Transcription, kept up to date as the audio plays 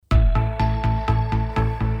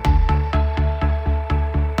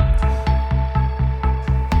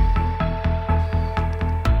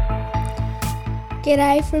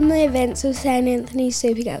G'day from the events of St Anthony's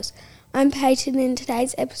Supergirls. I'm Peyton and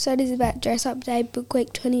today's episode is about Dress Up Day Book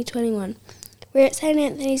Week 2021. We're at St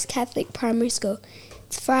Anthony's Catholic Primary School.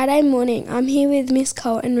 It's Friday morning. I'm here with Miss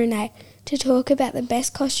Cole and Renee to talk about the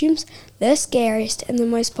best costumes, the scariest and the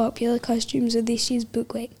most popular costumes of this year's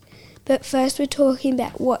Book Week. But first we're talking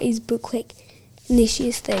about what is Book Week and this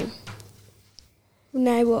year's theme.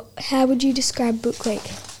 Renee, how would you describe Book Week?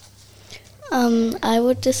 I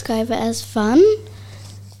would describe it as fun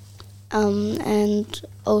and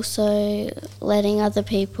also letting other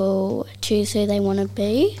people choose who they want to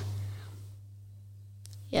be.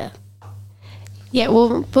 Yeah. Yeah,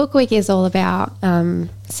 well, Book Week is all about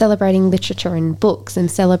celebrating literature and books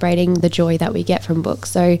and celebrating the joy that we get from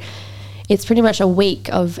books. So it's pretty much a week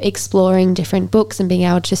of exploring different books and being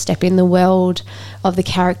able to step in the world of the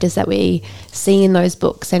characters that we see in those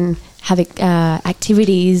books and have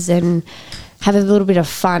activities and have a little bit of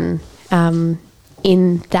fun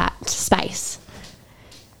in that space.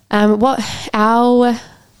 What our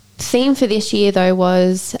theme for this year, though,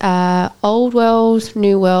 was Old World,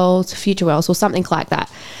 New World, Future Worlds, or something like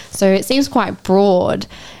that. So it seems quite broad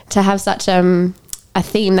to have such a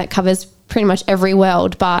theme that covers pretty much every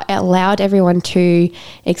world, but it allowed everyone to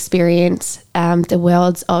experience the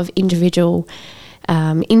worlds of individual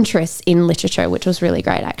interests in literature, which was really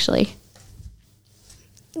great, actually.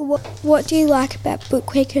 What do you like about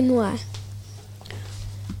Book Week and why?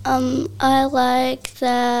 I like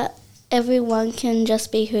that everyone can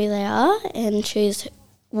just be who they are and choose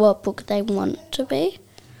what book they want to be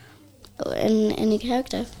in any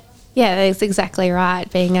character. Yeah, that's exactly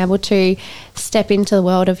right. Being able to step into the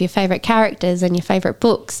world of your favourite characters and your favourite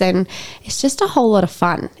books, and it's just a whole lot of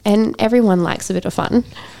fun, and everyone likes a bit of fun.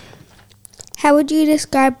 How would you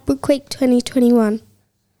describe Book Week 2021?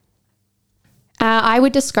 I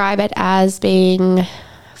would describe it as being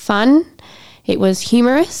fun. It was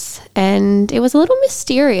humorous and it was a little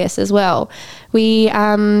mysterious as well. We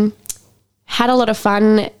had a lot of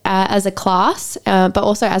fun as a class, but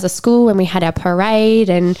also as a school when we had our parade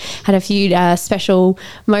and had a few special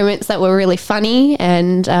moments that were really funny,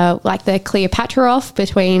 and like the Cleopatra off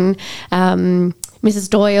between Mrs.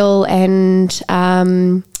 Doyle and,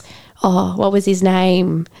 what was his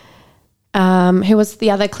name? Who was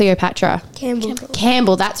the other Cleopatra?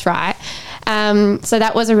 Campbell, that's right. So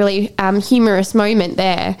that was a really humorous moment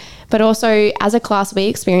there. But also as a class, we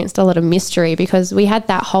experienced a lot of mystery because we had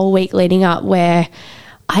that whole week leading up where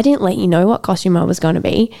I didn't let you know what costume I was going to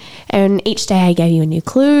be. And each day I gave you a new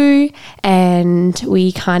clue, and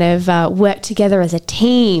we kind of worked together as a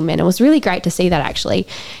team. And it was really great to see that, actually.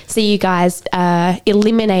 See you guys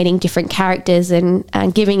eliminating different characters and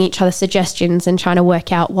giving each other suggestions and trying to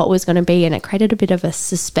work out what was going to be. And it created a bit of a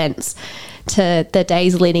suspense to the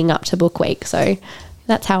days leading up to Book Week. So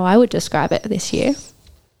that's how I would describe it this year.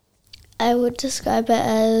 I would describe it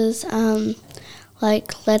as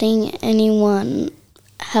like letting anyone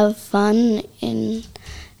have fun in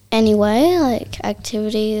any way, like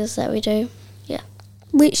activities that we do. Yeah.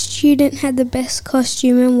 Which student had the best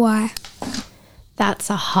costume and why?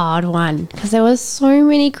 That's a hard one because there was so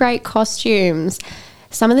many great costumes.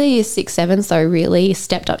 Some of the year 6, 7s though really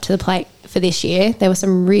stepped up to the plate for this year. There were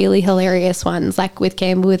some really hilarious ones, like with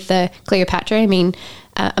Campbell with the Cleopatra. I mean,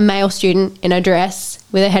 a male student in a dress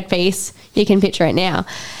with a headpiece, you can picture it now.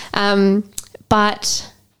 But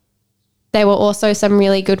there were also some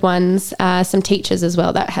really good ones, some teachers as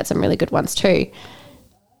well that had some really good ones too.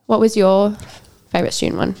 What was your favourite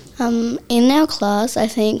student one? In our class, I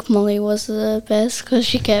think Molly was the best because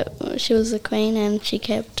she was the queen and she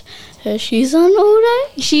kept her shoes on all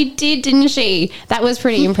day. She did, didn't she? That was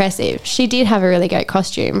pretty impressive. She did have a really great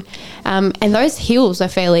costume. And those heels are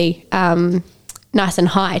fairly nice and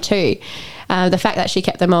high too. The fact that she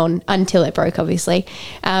kept them on until it broke, obviously,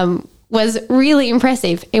 was really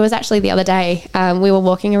impressive. It was actually the other day, we were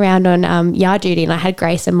walking around on yard duty and I had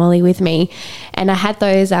Grace and Molly with me, and I had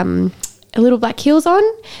those little black heels on,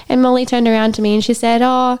 and Molly turned around to me and she said,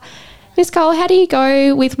 "Oh, Miss Cole, how do you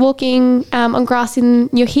go with walking on grass in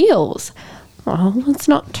your heels?" "Oh, it's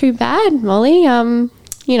not too bad, Molly.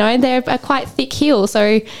 They're a quite thick heel,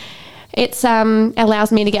 so it's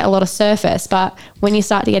allows me to get a lot of surface. But when you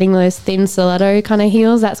start to getting those thin stiletto kind of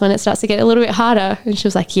heels, that's when it starts to get a little bit harder." And she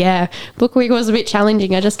was like, "Yeah, Book Week was a bit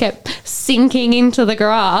challenging. I just kept sinking into the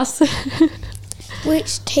grass."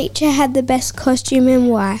 Which teacher had the best costume and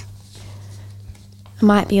why? I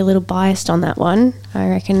might be a little biased on that one. I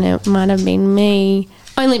reckon it might have been me,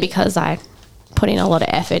 only because I put in a lot of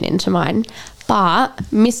effort into mine. But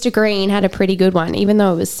Mr. Green had a pretty good one, even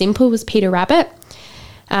though it was simple. It was Peter Rabbit.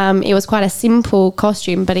 It was quite a simple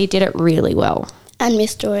costume, but he did it really well. And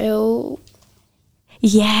Miss Doyle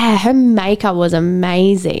Yeah, her makeup was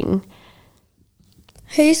amazing.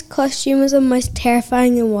 Whose costume was the most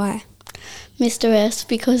terrifying and why? Mr. S,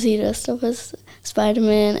 because he dressed up as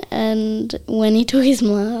Spider-Man, and when he took his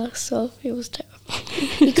mask off, it was terrible.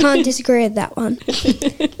 You can't disagree with that one.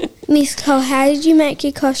 Miss Cole, how did you make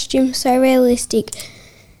your costume so realistic?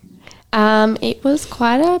 It was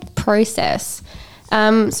quite a process.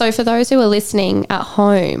 So for those who are listening at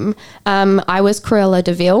home, I was Cruella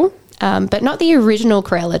de Vil, but not the original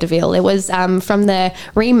Cruella de Vil. It was from the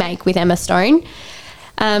remake with Emma Stone.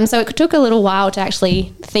 So it took a little while to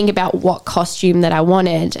actually think about what costume that I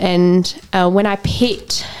wanted. And when I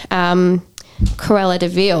picked Cruella de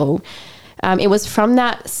Vil, it was from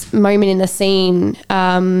that moment in the scene,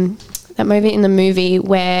 that moment in the movie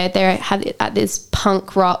where they're at this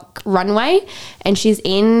punk rock runway and she's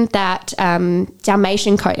in that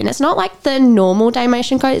Dalmatian coat. And it's not like the normal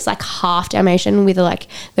Dalmatian coat. It's like half Dalmatian with like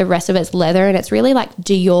the rest of it's leather. And it's really like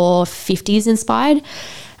Dior 50s inspired.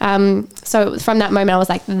 So from that moment I was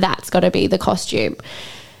like, that's got to be the costume.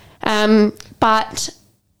 But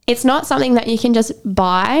it's not something that you can just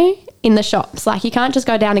buy in the shops. Like you can't just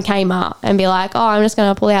go down to Kmart and be like, oh, I'm just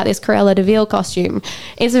going to pull out this Cruella de Vil costume.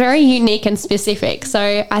 It's very unique and specific.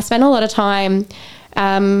 So I spent a lot of time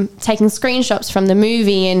taking screenshots from the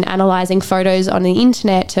movie and analysing photos on the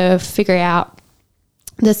internet to figure out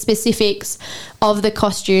the specifics of the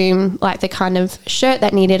costume, like the kind of shirt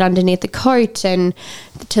that needed underneath the coat and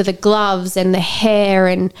to the gloves and the hair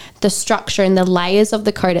and the structure and the layers of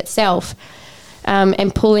the coat itself.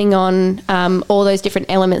 And pulling on all those different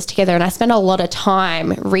elements together. And I spent a lot of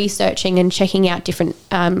time researching and checking out different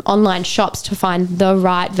online shops to find the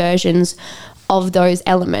right versions of those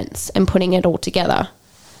elements and putting it all together.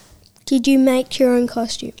 Did you make your own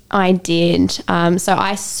costume? I did. So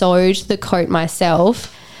I sewed the coat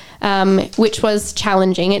myself, which was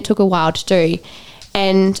challenging. It took a while to do.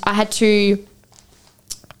 And I had to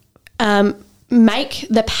make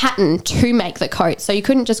the pattern to make the coat. So you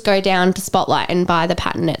couldn't just go down to Spotlight and buy the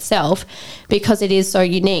pattern itself because it is so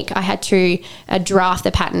unique. I had to draft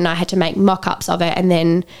the pattern. I had to make mock-ups of it. And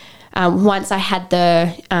then once I had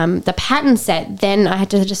the pattern set, then I had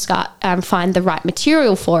to just find the right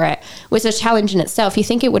material for it, which was a challenge in itself. You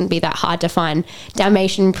think it wouldn't be that hard to find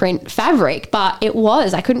Dalmatian print fabric, but it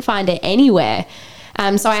was. I couldn't find it anywhere.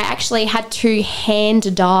 So I actually had to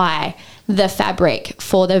hand dye the fabric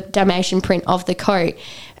for the Dalmatian print of the coat.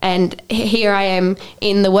 And here I am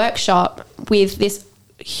in the workshop with this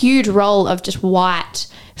huge roll of just white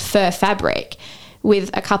fur fabric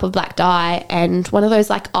with a cup of black dye and one of those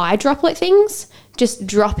like eye droplet things, just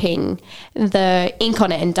dropping the ink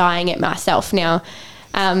on it and dyeing it myself. Now,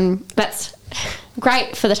 that's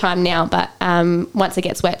great for the time now, but once it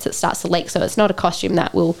gets wet, it starts to leak. So it's not a costume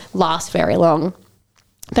that will last very long.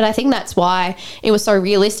 But I think that's why it was so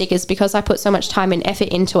realistic, is because I put so much time and effort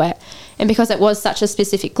into it. And because it was such a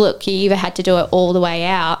specific look, you either had to do it all the way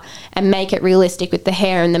out and make it realistic with the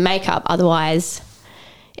hair and the makeup. Otherwise,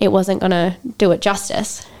 it wasn't going to do it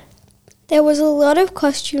justice. There was a lot of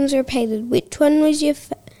costumes repeated. Which one was the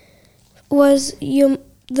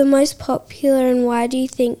most popular, and why do you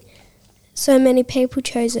think so many people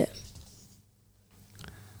chose it?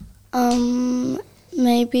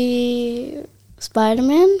 Maybe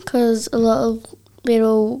Spider-Man, because a lot of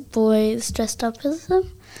little boys dressed up as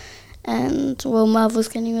them, and Marvel's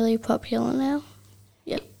getting really popular now.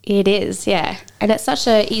 Yep. It is, yeah. And it's such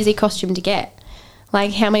an easy costume to get.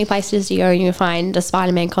 Like, how many places do you go and you find a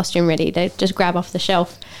Spider-Man costume ready to just grab off the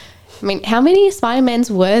shelf? I mean, how many Spider-Mans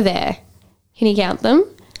were there? Can you count them?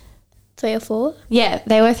 3 or 4? Yeah,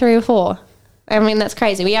 there were 3 or 4. I mean, that's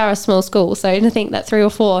crazy. We are a small school, so to think that 3 or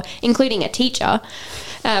 4, including a teacher,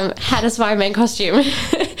 had a Spider-Man costume.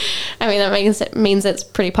 I mean, that means it's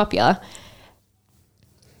pretty popular.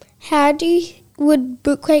 Would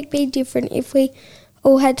Book Week be different if we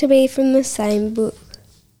all had to be from the same book?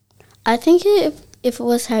 I think if it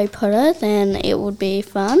was Harry Potter, then it would be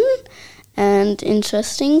fun and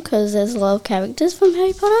interesting because there's a lot of characters from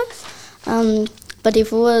Harry Potter. But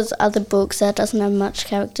if it was other books that doesn't have much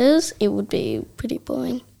characters, it would be pretty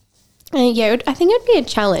boring. Yeah, I think it would be a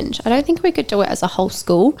challenge. I don't think we could do it as a whole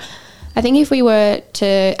school. I think if we were to,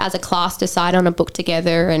 as a class, decide on a book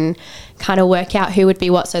together and kind of work out who would be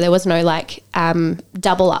what, so there was no like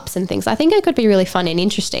double ups and things, I think it could be really fun and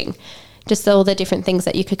interesting. Just all the different things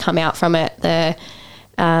that you could come out from it, the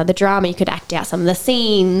drama, you could act out some of the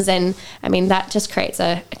scenes, and I mean that just creates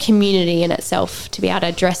a community in itself to be able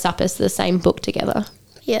to dress up as the same book together.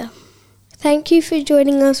 Yeah. Thank you for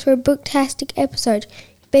joining us for a booktastic episode.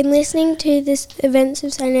 You've been listening to this Events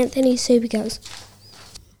of St. Anthony Supergirls.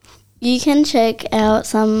 You can check out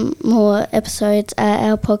some more episodes at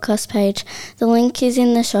our podcast page. The link is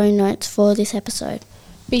in the show notes for this episode.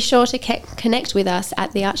 Be sure to connect with us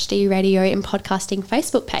at the ArchD Radio and Podcasting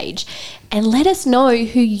Facebook page and let us know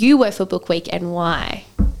who you were for Book Week and why.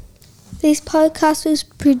 This podcast was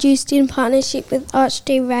produced in partnership with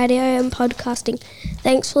ArchD Radio and Podcasting.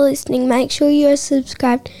 Thanks for listening. Make sure you are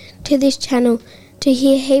subscribed to this channel to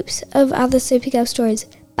hear heaps of other Supergirl stories.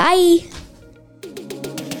 Bye!